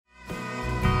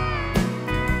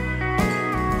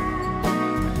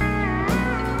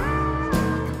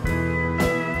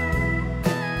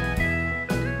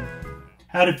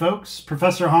Howdy folks,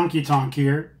 Professor Honky Tonk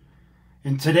here.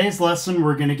 In today's lesson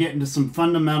we're going to get into some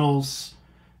fundamentals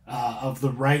of the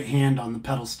right hand on the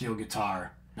pedal steel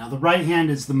guitar. Now the right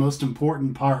hand is the most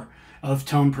important part of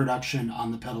tone production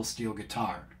on the pedal steel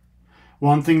guitar.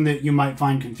 One thing that you might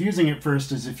find confusing at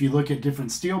first is if you look at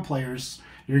different steel players,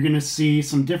 you're going to see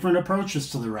some different approaches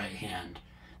to the right hand.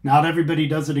 Not everybody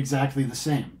does it exactly the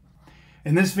same.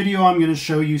 In this video, I'm going to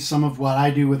show you some of what I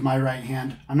do with my right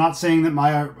hand. I'm not saying that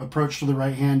my approach to the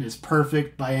right hand is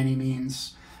perfect by any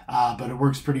means, but it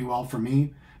works pretty well for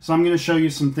me. So I'm going to show you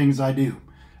some things I do.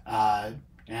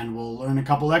 And we'll learn a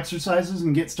couple exercises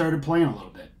and get started playing a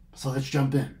little bit. So let's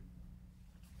jump in.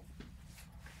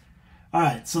 All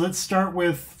right, so let's start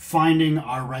with finding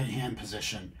our right hand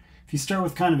position. If you start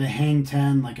with kind of a hang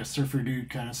 10, like a surfer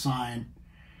dude kind of sign,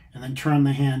 and then turn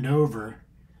the hand over,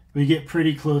 we get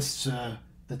pretty close to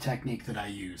the technique that I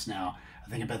use. Now, I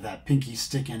think about that pinky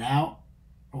sticking out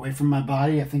away from my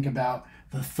body. I think about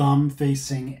the thumb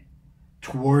facing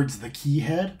towards the key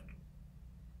head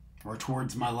or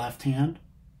towards my left hand.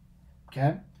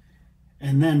 Okay?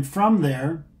 And then from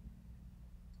there,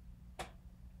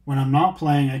 when I'm not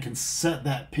playing, I can set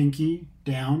that pinky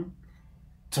down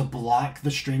to block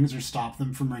the strings or stop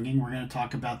them from ringing. We're going to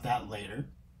talk about that later.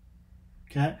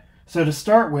 Okay? So to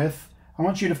start with, I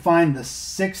want you to find the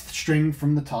sixth string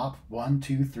from the top. 1,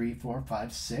 2, 3, 4,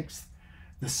 5, 6.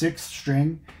 The sixth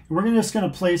string. And we're just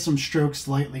going to play some strokes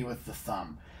lightly with the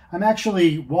thumb. I'm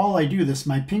actually, while I do this,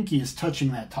 my pinky is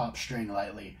touching that top string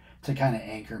lightly to kind of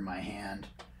anchor my hand.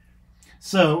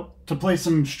 So, to play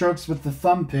some strokes with the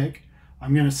thumb pick,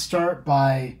 I'm going to start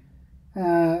by,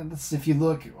 if you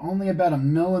look, only about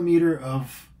 1 millimeter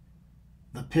of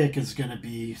the pick is going to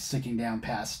be sticking down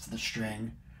past the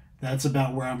string. That's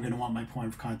about where I'm going to want my point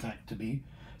of contact to be.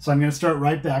 So I'm going to start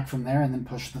right back from there and then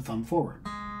push the thumb forward.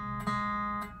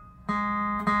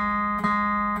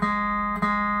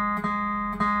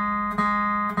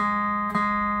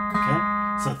 Okay,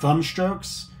 so thumb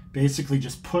strokes, basically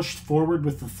just pushed forward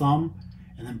with the thumb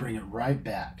and then bring it right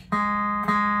back.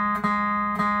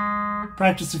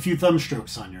 Practice a few thumb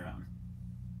strokes on your own.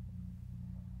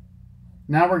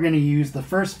 Now we're going to use the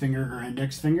first finger or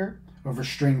index finger over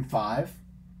string 5.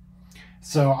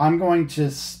 So I'm going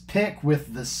to pick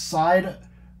with the side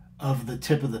of the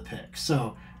tip of the pick.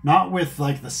 So not with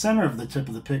like the center of the tip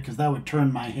of the pick, because that would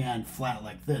turn my hand flat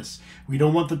like this. We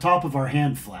don't want the top of our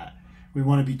hand flat. We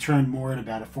want to be turned more at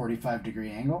about a 45-degree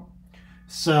angle.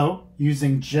 So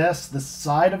using just the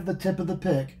side of the tip of the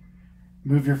pick,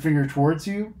 move your finger towards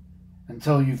you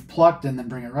until you've plucked and then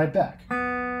bring it right back.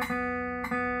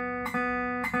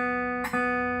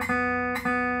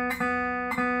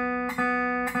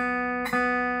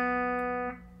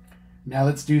 Now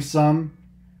let's do some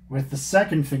with the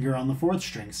second finger on the 4th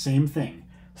string. Same thing.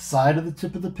 Side of the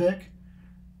tip of the pick,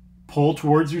 pull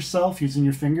towards yourself using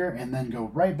your finger, and then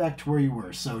go right back to where you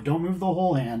were. So don't move the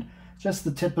whole hand, just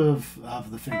the tip of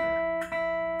the finger.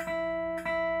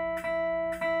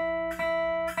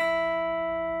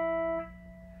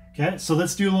 Okay, so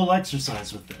let's do a little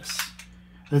exercise with this.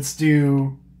 Let's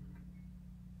do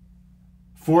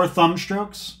 4 thumb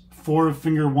strokes, 4 of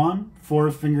finger 1, 4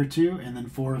 of finger 2, and then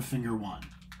 4 of finger 1.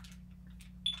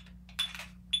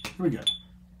 Here we go.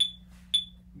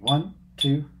 1,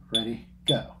 2, ready,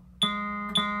 go.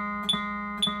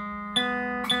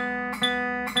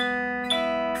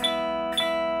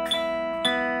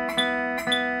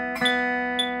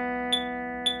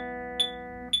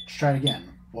 Let's try it again.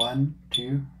 1,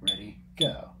 2, ready,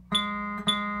 go.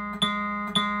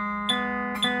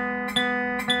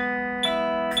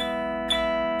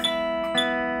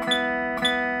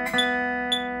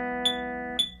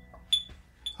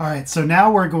 All right, so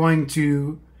now we're going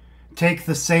to take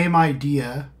the same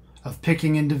idea of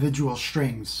picking individual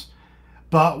strings,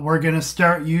 but we're going to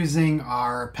start using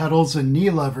our pedals and knee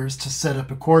levers to set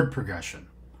up a chord progression.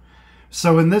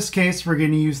 So in this case, we're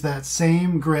going to use that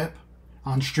same grip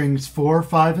on strings 4,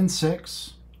 5, and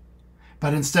 6,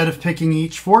 but instead of picking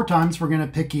each 4 times, we're going to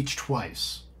pick each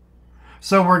twice.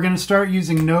 So we're going to start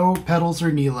using no pedals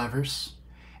or knee levers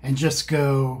and just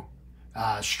go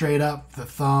straight up, the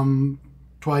thumb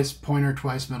twice, pointer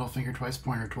twice, middle finger twice,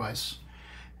 pointer twice.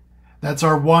 That's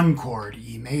our 1 chord,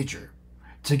 E major.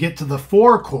 To get to the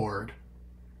 4 chord,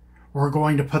 we're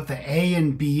going to put the A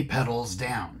and B pedals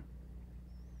down.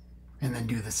 And then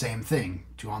do the same thing.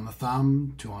 2 on the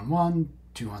thumb, 2 on 1,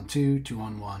 2 on 2, 2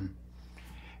 on 1.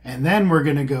 And then we're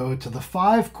going to go to the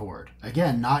 5 chord.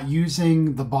 Again, not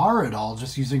using the bar at all,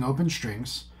 just using open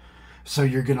strings. So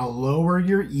you're going to lower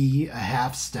your E a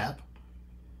half step.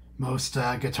 Most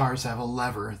guitars have a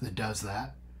lever that does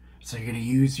that. So you're going to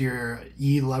use your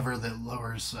E lever that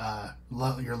lowers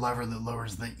your lever that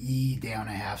lowers the E down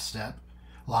a half step.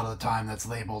 A lot of the time that's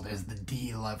labeled as the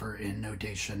D lever in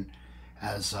notation,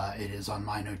 as it is on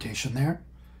my notation there.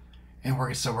 And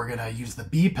we're going to use the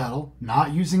B pedal,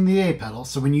 not using the A pedal.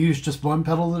 So when you use just one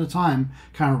pedal at a time,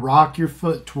 kind of rock your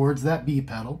foot towards that B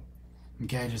pedal.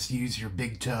 Okay, just use your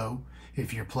big toe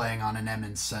if you're playing on an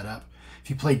Emmons setup. If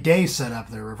you play day setup,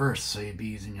 they're reversed, so you'd be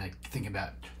using, like, thinking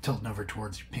about tilting over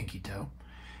towards your pinky toe,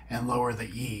 and lower the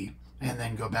E, and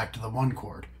then go back to the one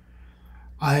chord.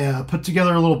 I put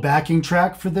together a little backing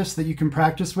track for this that you can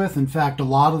practice with. In fact, a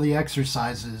lot of the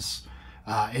exercises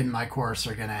in my course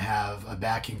are going to have a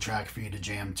backing track for you to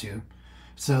jam to.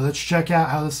 So let's check out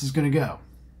how this is going to go.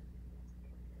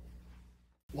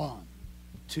 1,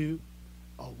 2,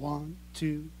 1,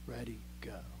 2, ready,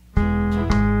 go.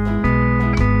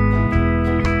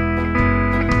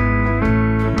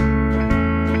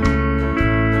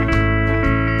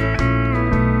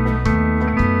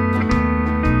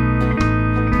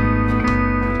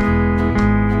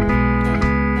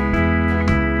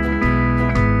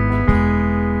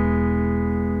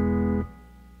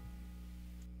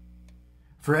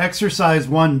 For exercise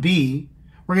 1B,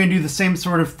 we're going to do the same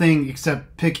sort of thing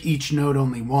except pick each note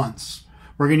only once.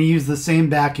 We're going to use the same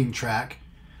backing track.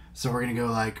 So we're going to go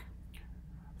like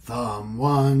thumb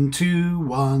 1, 2,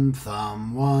 1,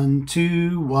 thumb 1,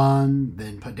 2, 1.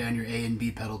 Then put down your A and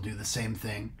B pedal, do the same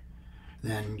thing.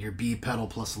 Then your B pedal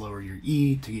plus lower your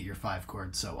E to get your 5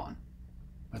 chord, so on.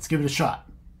 Let's give it a shot.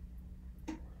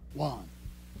 1,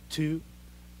 2,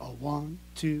 1,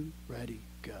 2, ready,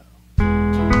 go.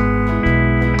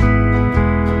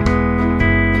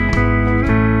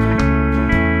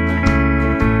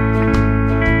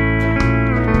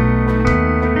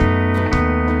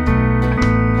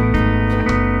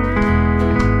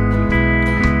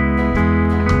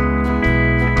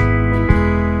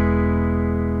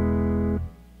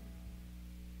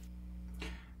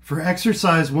 For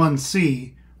exercise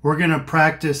 1C, we're going to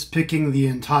practice picking the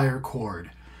entire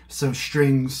chord. So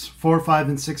strings 4, 5,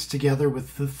 and 6 together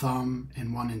with the thumb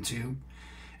in 1 and 2.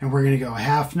 And we're going to go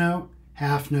half note,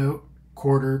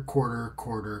 quarter, quarter,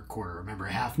 quarter, quarter. Remember,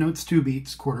 half note's 2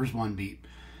 beats, quarter's 1 beat.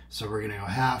 So we're going to go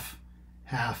half,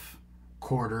 half,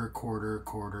 quarter, quarter,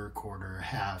 quarter, quarter,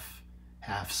 half,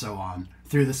 half, so on.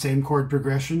 Through the same chord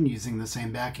progression using the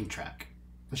same backing track.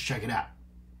 Let's check it out.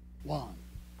 1,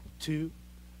 2,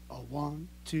 1,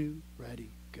 2,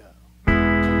 ready, go.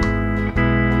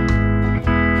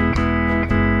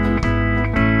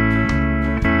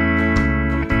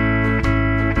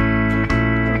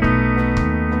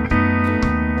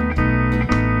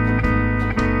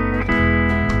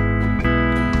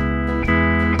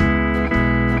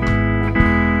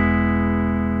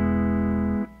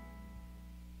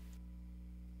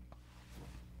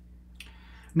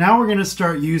 Now we're going to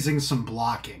start using some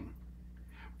blocking.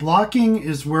 Blocking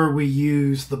is where we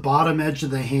use the bottom edge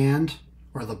of the hand,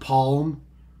 or the palm,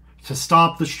 to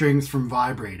stop the strings from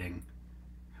vibrating,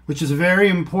 which is a very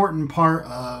important part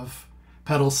of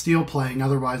pedal steel playing.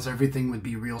 Otherwise, everything would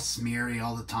be real smeary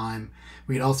all the time.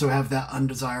 We'd also have that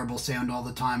undesirable sound all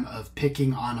the time of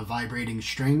picking on a vibrating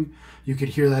string. You could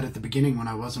hear that at the beginning when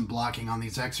I wasn't blocking on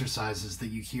these exercises, that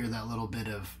you hear that little bit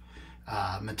of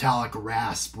metallic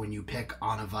rasp when you pick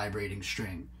on a vibrating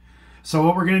string. So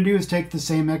what we're going to do is take the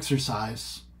same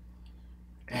exercise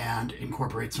and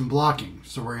incorporate some blocking.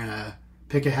 So we're going to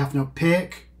pick a half note,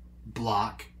 pick,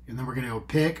 block, and then we're going to go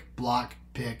pick, block,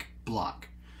 block.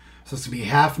 So it's going to be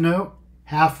half note,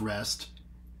 half rest,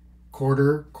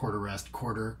 quarter, quarter rest,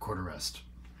 quarter, quarter rest.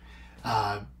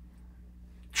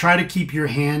 Try to keep your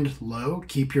hand low,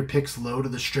 keep your picks low to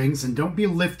the strings, and don't be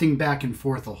lifting back and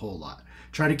forth a whole lot.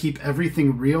 Try to keep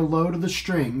everything real low to the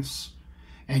strings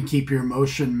and keep your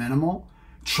motion minimal.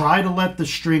 Try to let the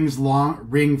strings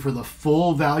ring for the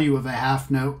full value of a half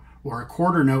note or a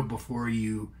quarter note before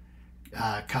you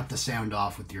cut the sound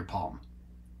off with your palm.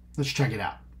 Let's check it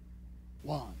out.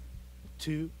 1,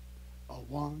 2,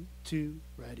 1, 2,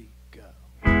 ready, go.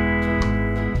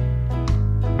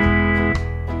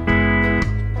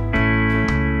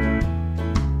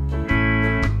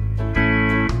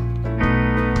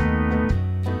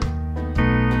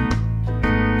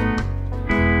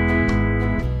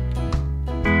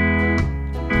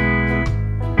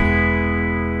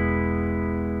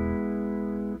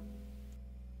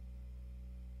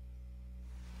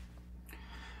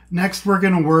 Next, we're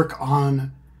going to work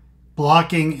on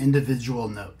blocking individual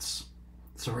notes.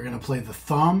 So we're going to play the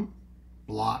thumb,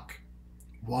 block,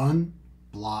 1,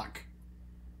 block,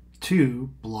 2,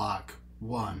 block,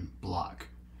 1, block,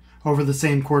 over the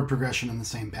same chord progression and the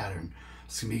same pattern.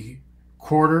 It's going to be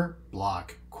quarter,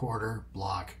 block, quarter,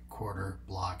 block, quarter,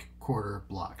 block, quarter,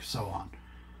 block, so on.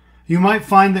 You might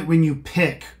find that when you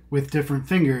pick with different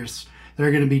fingers, there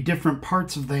are going to be different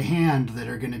parts of the hand that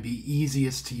are going to be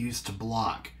easiest to use to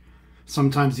block.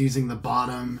 Sometimes using the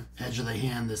bottom edge of the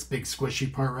hand, this big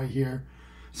squishy part right here.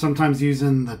 Sometimes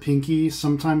using the pinky,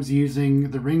 sometimes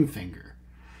using the ring finger.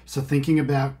 So thinking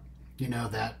about,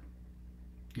 that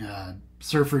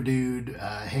surfer dude,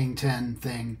 hang 10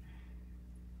 thing,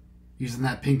 using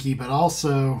that pinky, but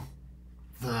also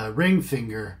the ring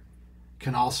finger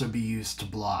can also be used to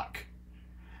block.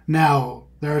 Now,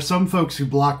 there are some folks who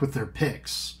block with their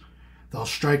picks. They'll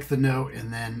strike the note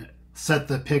and then set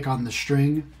the pick on the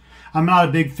string. I'm not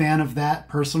a big fan of that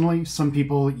personally. Some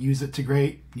people use it to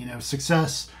great,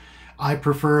 success. I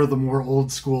prefer the more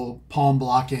old school palm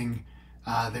blocking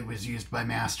that was used by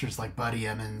masters like Buddy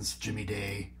Emmons, Jimmy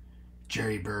Day,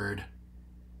 Jerry Bird,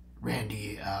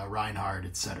 Randy Reinhardt,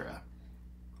 etc.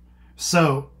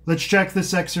 So let's check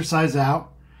this exercise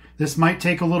out. This might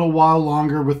take a little while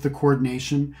longer with the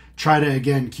coordination. Try to,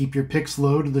 again, keep your picks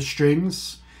low to the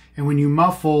strings. And when you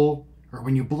muffle or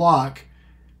when you block,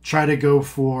 try to go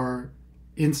for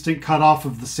instant cutoff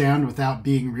of the sound without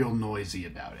being real noisy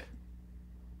about it.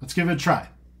 Let's give it a try.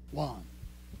 1,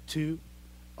 2,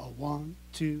 1,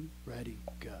 2, ready,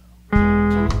 go.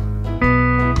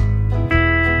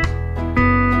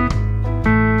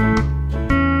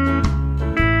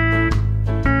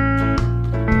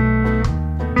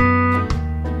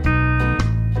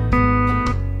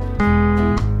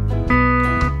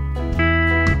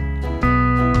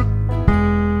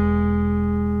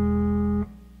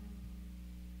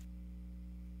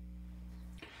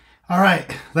 All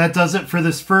right, that does it for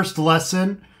this first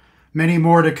lesson. Many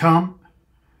more to come.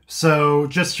 So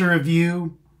just to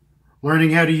review,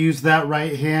 learning how to use that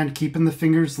right hand, keeping the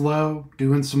fingers low,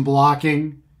 doing some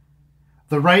blocking.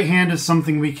 The right hand is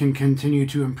something we can continue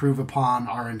to improve upon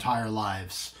our entire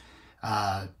lives.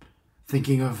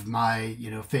 Thinking of my,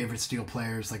 favorite steel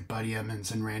players like Buddy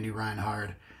Emmons and Randy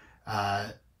Reinhardt,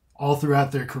 all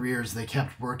throughout their careers, they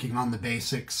kept working on the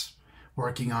basics,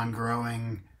 working on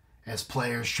growing as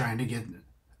players, trying to get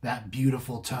that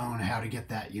beautiful tone, how to get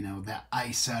that, that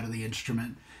ice out of the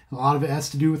instrument. A lot of it has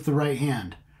to do with the right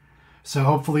hand. So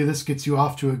hopefully this gets you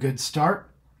off to a good start.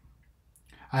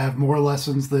 I have more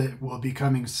lessons that will be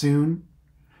coming soon.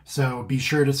 So be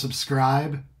sure to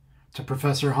subscribe to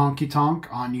Professor Honky Tonk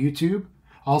on YouTube.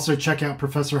 Also check out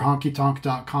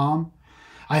ProfessorHonkyTonk.com.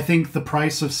 I think the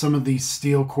price of some of these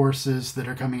steel courses that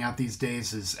are coming out these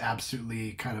days is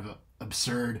absolutely kind of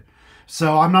absurd.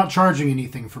 So I'm not charging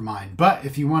anything for mine. But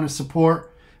if you want to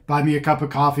support, buy me a cup of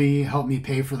coffee, help me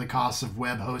pay for the costs of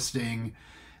web hosting,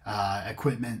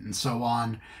 equipment, and so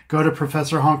on, go to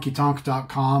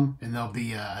ProfessorHonkyTonk.com and there'll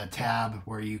be a tab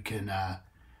where you can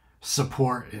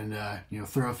support and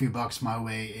throw a few bucks my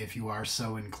way if you are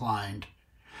so inclined.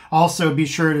 Also, be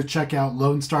sure to check out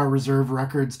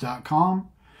LoneStarReserveRecords.com,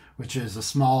 which is a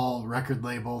small record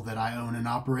label that I own and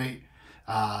operate,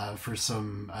 for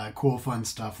some cool, fun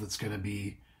stuff that's going to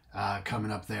be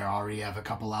coming up there. I already have a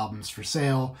couple albums for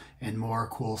sale and more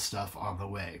cool stuff on the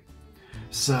way.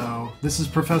 So this is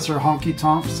Professor Honky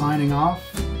Tonk signing off,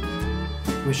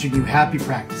 wishing you happy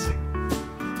practicing.